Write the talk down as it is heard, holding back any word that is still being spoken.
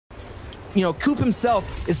you know, Coop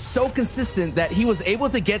himself is so consistent that he was able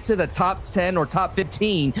to get to the top 10 or top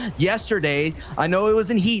 15 yesterday. I know it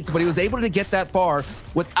was in heats, but he was able to get that far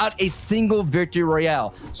without a single victory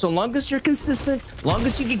royale. So long as you're consistent, long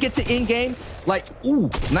as you can get to in-game, like, ooh,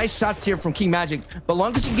 nice shots here from King Magic, but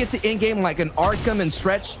long as you get to in-game like an Arkham and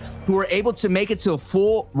Stretch, who were able to make it to a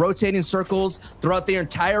full rotating circles throughout their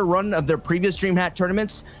entire run of their previous DreamHack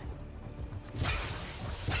tournaments.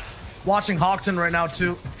 Watching Hawkton right now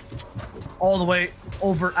too, all the way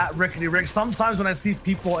over at Rickety Rick. Sometimes when I see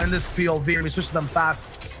people in this POV and we switch them fast,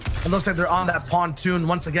 it looks like they're on that pontoon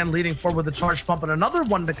once again, leading forward with the charge pump and another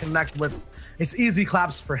one to connect with. It's easy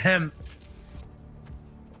claps for him.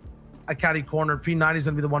 At caddy corner, P90 is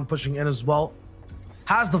gonna be the one pushing in as well.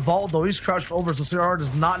 Has the vault though, he's crouched over, so CR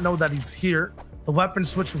does not know that he's here. The weapon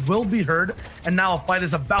switch will be heard, and now a fight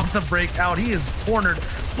is about to break out. He is cornered,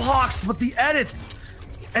 boxed with the edit.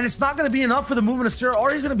 And it's not going to be enough for the movement of Steer, or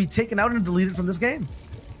he's going to be taken out and deleted from this game.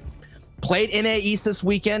 Played NA East this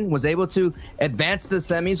weekend, was able to advance to the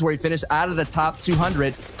semis where he finished out of the top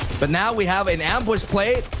 200. But now we have an ambush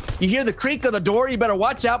play. You hear the creak of the door. You better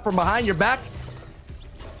watch out from behind your back.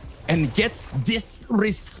 And gets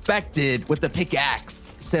disrespected with the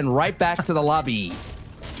pickaxe. Sent right back to the lobby.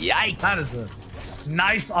 Yikes. That is a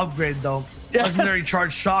nice upgrade, though. Legendary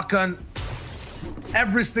charge shotgun.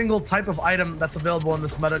 Every single type of item that's available in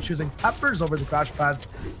this meta, choosing peppers over the crash pads.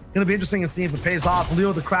 Gonna be interesting and see if it pays off.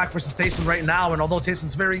 Leo the crack versus Tayson right now, and although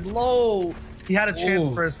Tayson's very low, he had a chance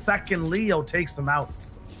for a second. Leo takes him out.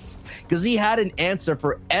 Because he had an answer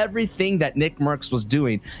for everything that Nick Merckx was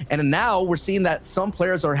doing. And now we're seeing that some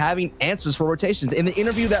players are having answers for rotations. In the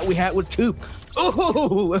interview that we had with Coop,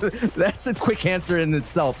 ooh, that's a quick answer in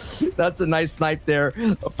itself. That's a nice snipe there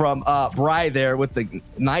from Bry there with the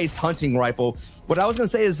nice hunting rifle. What I was going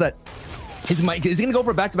to say is that is he going to go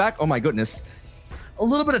for back-to-back? Oh, my goodness. A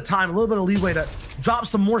little bit of time, a little bit of leeway to drop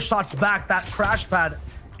some more shots back. That crash pad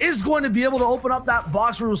is going to be able to open up that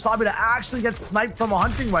box for Wasabi to actually get sniped from a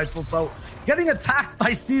hunting rifle. So getting attacked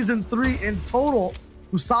by season 3 in total.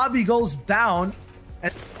 Wasabi goes down.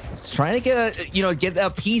 And trying to get a, get a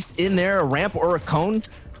piece in there, a ramp or a cone.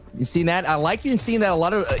 You seen that? I like seeing that a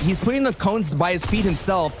lot of, he's putting the cones by his feet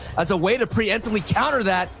himself as a way to preemptively counter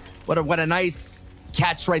that. What a nice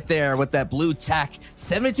catch right there with that blue tack.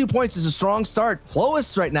 72 points is a strong start.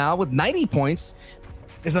 Flowist right now with 90 points.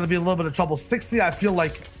 Is going to be a little bit of trouble. 60, I feel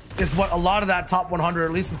like, is what a lot of that top 100, or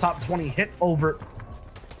at least the top 20, hit over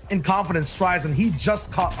in confidence strides, and he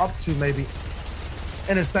just caught up to maybe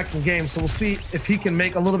in his second game. So we'll see if he can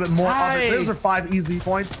make a little bit more of it. Those are 5 easy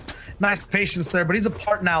points. Nice patience there, but he's a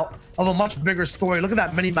part now of a much bigger story. Look at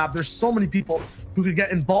that mini map. There's so many people who could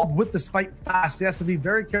get involved with this fight fast. He has to be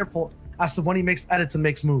very careful as to when he makes edits and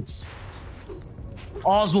makes moves.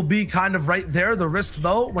 Oz will be kind of right there. The risk,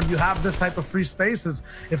 though, when you have this type of free space is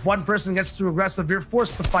if one person gets too aggressive, you're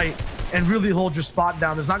forced to fight and really hold your spot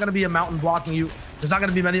down. There's not going to be a mountain blocking you. There's not going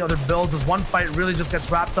to be many other builds as one fight really just gets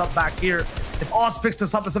wrapped up back here. If Oz picks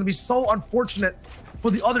this up, that's going to be so unfortunate for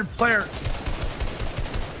the other player.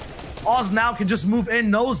 Oz now can just move in,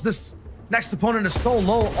 knows this next opponent is so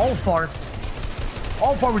low. Alfar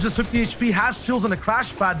with just 50 HP, has chills and a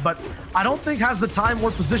crash pad, but I don't think has the time or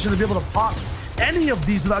position to be able to pop any of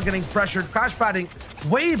these without getting pressured. Crash padding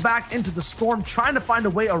way back into the storm, trying to find a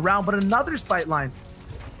way around, but another sight line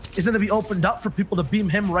is going to be opened up for people to beam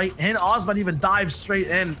him right in. Oz might even dive straight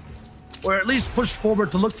in, or at least push forward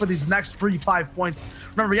to look for these next 3-5 points.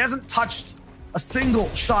 Remember, he hasn't touched a single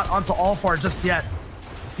shot onto Alfar just yet.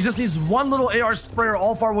 He just needs one little AR sprayer.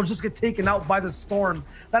 Alfar will just get taken out by the storm.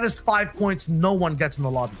 That is 5 points no one gets in the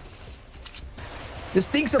lobby. The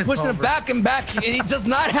Stinks are pushing him back and back, and he does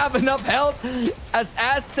not have enough health as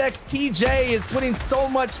Aztecs TJ is putting so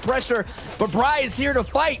much pressure. But Bry is here to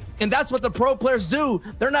fight, and that's what the pro players do.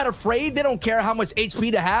 They're not afraid. They don't care how much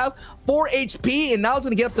HP to have. 4 HP, and now it's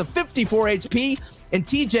going to get up to 54 HP. And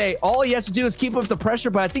TJ, all he has to do is keep up the pressure,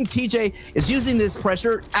 but I think TJ is using this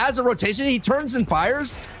pressure as a rotation. He turns and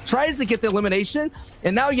fires, tries to get the elimination,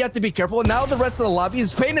 and now you have to be careful. And now the rest of the lobby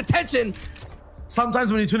is paying attention.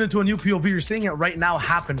 Sometimes when you tune into a new POV, you're seeing it right now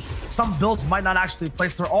happen. Some builds might not actually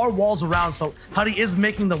place. There are walls around, so Huddy is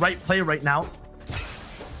making the right play right now.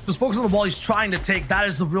 Just focus on the wall he's trying to take. That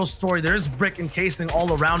is the real story. There is brick encasing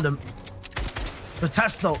all around him. The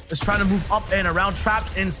test, though, is trying to move up and around.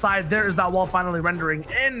 Trapped inside. There is that wall finally rendering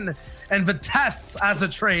in. And Vitesse, as a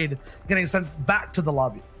trade, getting sent back to the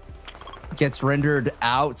lobby. Gets rendered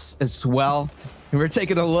out as well. And we're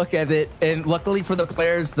taking a look at it. And luckily for the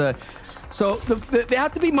players, they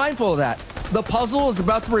have to be mindful of that. The puzzle is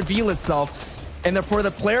about to reveal itself. And for the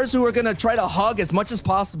players who are going to try to hug as much as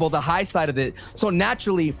possible the high side of it. So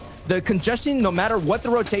naturally, the congestion, no matter what the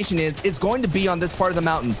rotation is, it's going to be on this part of the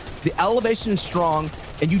mountain. The elevation is strong,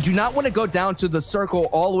 and you do not want to go down to the circle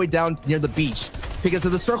all the way down near the beach. Because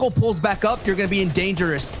if the circle pulls back up, you're going to be in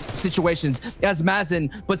dangerous situations. As Mazin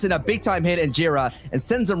puts in a big-time hit and Jira and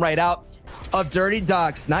sends him right out of Dirty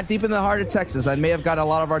Docks. Not deep in the heart of Texas. I may have got a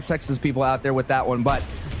lot of our Texas people out there with that one, but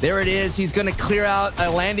there it is. He's going to clear out a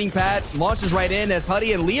landing pad, launches right in as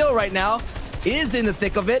Huddy and Leo right now is in the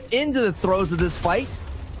thick of it, into the throes of this fight.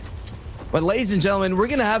 But ladies and gentlemen, we're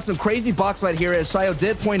going to have some crazy box fight here, as Shyo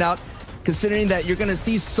did point out, considering that you're going to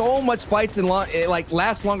see so much fights in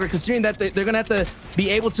last longer, considering that they're going to have to be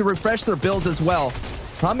able to refresh their builds as well.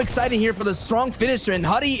 I'm excited here for the strong finisher, and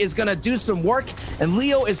Huddy is going to do some work, and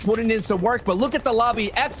Leo is putting in some work. But look at the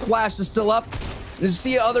lobby. X-Flash is still up. You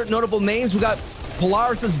see other notable names. We got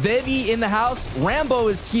Polaris' Vivi in the house. Rambo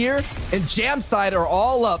is here, and Jamside are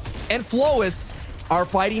all up, and Flowis are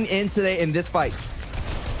fighting in today in this fight.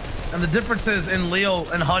 And the differences in Leo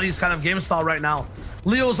and Huddy's kind of game style right now.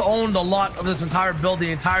 Leo's owned a lot of this entire build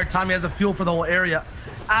the entire time. He has a feel for the whole area.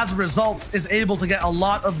 As a result, is able to get a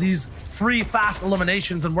lot of these free, fast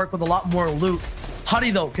eliminations and work with a lot more loot.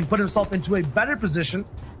 Huddy, though, can put himself into a better position,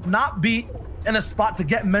 not be in a spot to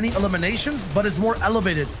get many eliminations, but is more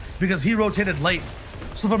elevated because he rotated late.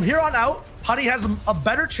 So from here on out, Huddy has a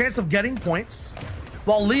better chance of getting points,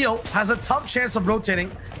 while Leo has a tough chance of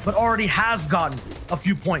rotating, but already has gotten a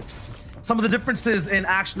few points. Some of the differences in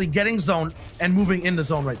actually getting zone and moving into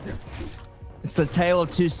zone right there. It's the tale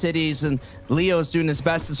of two cities, and Leo's doing his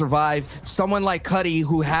best to survive. Someone like Huddy,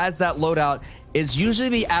 who has that loadout, is usually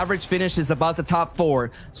the average finish is about the top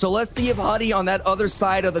 4. So let's see if Huddy on that other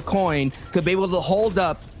side of the coin could be able to hold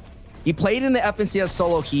up. He played in the FNCS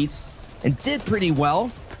solo heats and did pretty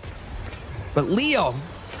well. But Leo,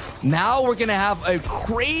 now we're going to have a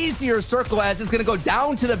crazier circle as it's going to go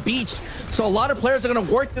down to the beach. So a lot of players are going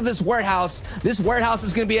to work through this warehouse. This warehouse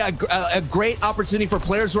is going to be a great opportunity for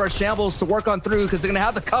players who are shambles to work on through, because they're going to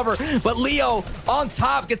have the cover. But Leo on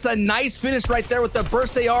top gets a nice finish right there with the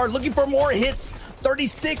burst AR, looking for more hits.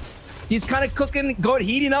 36. He's kind of cooking,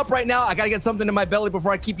 heating up right now. I got to get something in my belly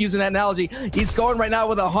before I keep using that analogy. He's going right now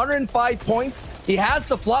with 105 points. He has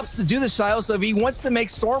the flops to do the Shyo, so if he wants to make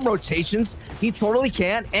storm rotations, he totally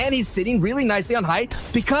can. And he's sitting really nicely on height,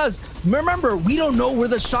 because remember, we don't know where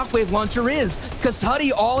the shockwave launcher is, because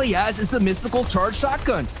Huddy, all he has is the mystical charge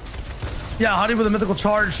shotgun. Yeah, Huddy with a mythical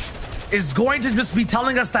charge is going to just be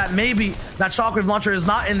telling us that maybe that shockwave launcher is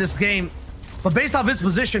not in this game. But based off his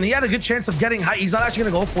position, he had a good chance of getting high. He's not actually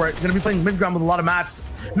going to go for it. He's going to be playing mid ground with a lot of mats.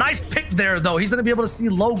 Nice pick there, though. He's going to be able to see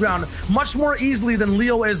low ground much more easily than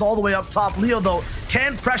Leo is all the way up top. Leo, though,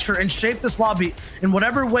 can pressure and shape this lobby in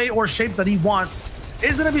whatever way or shape that he wants.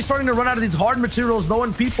 Is going to be starting to run out of these hard materials, though,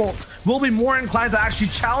 and people will be more inclined to actually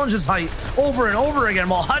challenge his height over and over again,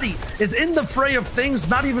 while Huddy is in the fray of things,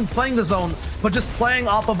 not even playing the zone, but just playing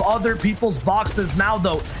off of other people's boxes. Now,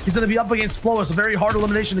 though, he's going to be up against Flowis, a very hard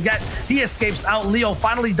elimination to get. He escapes out. Leo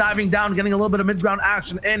finally diving down, getting a little bit of mid-ground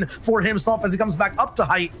action in for himself as he comes back up to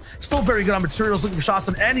height. Still very good on materials, looking for shots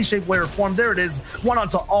in any shape, way, or form. There it is. One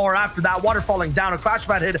onto R after that. Water falling down. A crash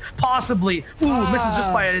pad hit, possibly. Ooh, misses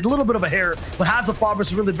just by a little bit of a hair, but has the floppers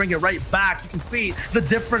to really bring it right back. You can see the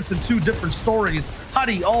difference in two different stories.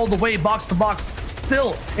 Huddy all the way box to box,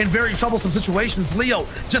 still in very troublesome situations. Leo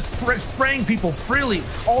just spraying people freely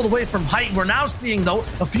all the way from height. We're now seeing, though,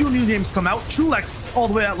 a few new names come out. Chulex all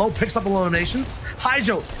the way at low, picks up eliminations.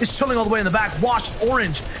 Hydro is chilling all the way in the back. Washed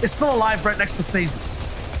Orange is still alive right next to Stacey.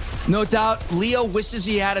 No doubt, Leo wishes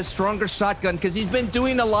he had a stronger shotgun, because he's been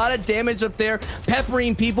doing a lot of damage up there,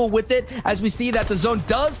 peppering people with it, as we see that the zone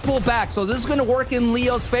does pull back. So this is going to work in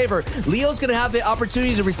Leo's favor. Leo's going to have the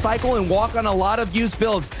opportunity to recycle and walk on a lot of used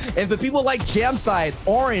builds. And the people like Jamside,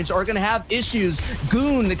 Orange, are going to have issues.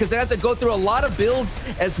 Goon, because they have to go through a lot of builds,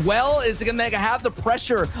 as well as going to have the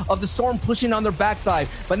pressure of the storm pushing on their backside.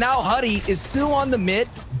 But now Huddy is still on the mid,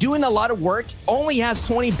 doing a lot of work, only has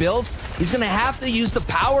 20 builds. He's going to have to use the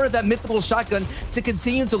power of that mythical shotgun to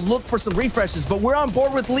continue to look for some refreshes. But we're on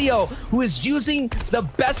board with Leo, who is using the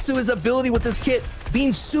best to his ability with this kit,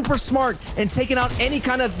 being super smart and taking out any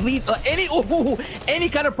kind of lead, any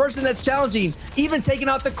kind of person that's challenging, even taking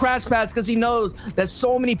out the crash pads, because he knows that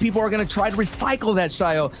so many people are going to try to recycle that,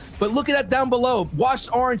 Shyo. But look at that down below. Washed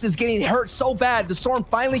Orange is getting hurt so bad. The storm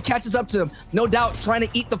finally catches up to him. No doubt trying to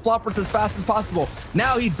eat the floppers as fast as possible.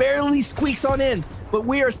 Now he barely squeaks on in. but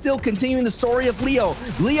we are still continuing the story of Leo.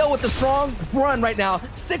 Leo with a strong run right now.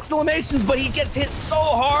 6 eliminations, but he gets hit so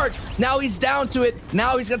hard. Now he's down to it.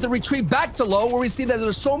 Now he's got to retreat back to low, where we see that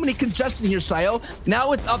there's so many congestion here, Shyo.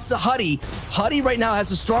 Now it's up to Huddy. Huddy right now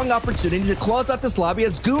has a strong opportunity to close out this lobby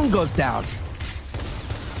as Goon goes down.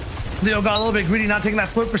 Leo got a little bit greedy, not taking that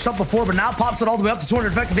split push up before, but now pops it all the way up to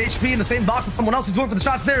 200 effective HP in the same box as someone else. He's going for the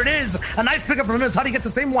shots. There it is. A nice pickup from him as Huddy gets the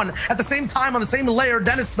same one at the same time on the same layer.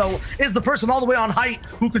 Dennis, though, is the person all the way on height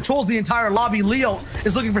who controls the entire lobby. Leo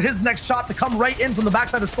is looking for his next shot to come right in from the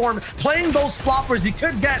backside of Storm, playing those floppers. He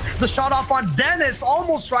could get the shot off on Dennis,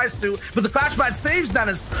 almost tries to, but the crash pad saves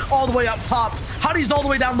Dennis all the way up top. Huddy's all the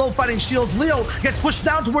way down low fighting shields. Leo gets pushed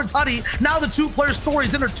down towards Huddy. Now the two player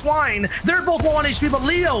stories intertwine. They're both low on HP, but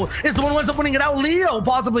Leo is the one who ends up winning it out. Leo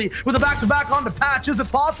possibly with a back-to-back onto Patch. Is it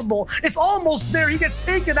possible? It's almost there. He gets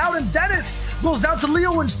taken out, and Dennis goes down to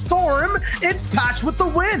Leo and Storm. It's Patch with the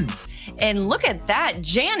win. And look at that.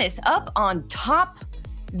 Janice up on top.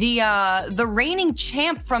 The reigning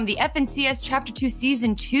champ from the FNCS Chapter 2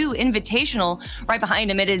 Season 2 Invitational. Right behind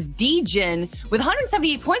him, it is D-Jin with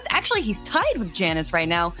 178 points. Actually, he's tied with Janice right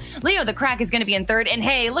now. Leo the Crack is going to be in third. And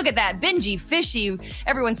hey, look at that. Benji Fishy,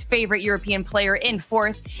 everyone's favorite European player, in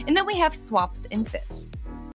fourth. And then we have Swaps in fifth.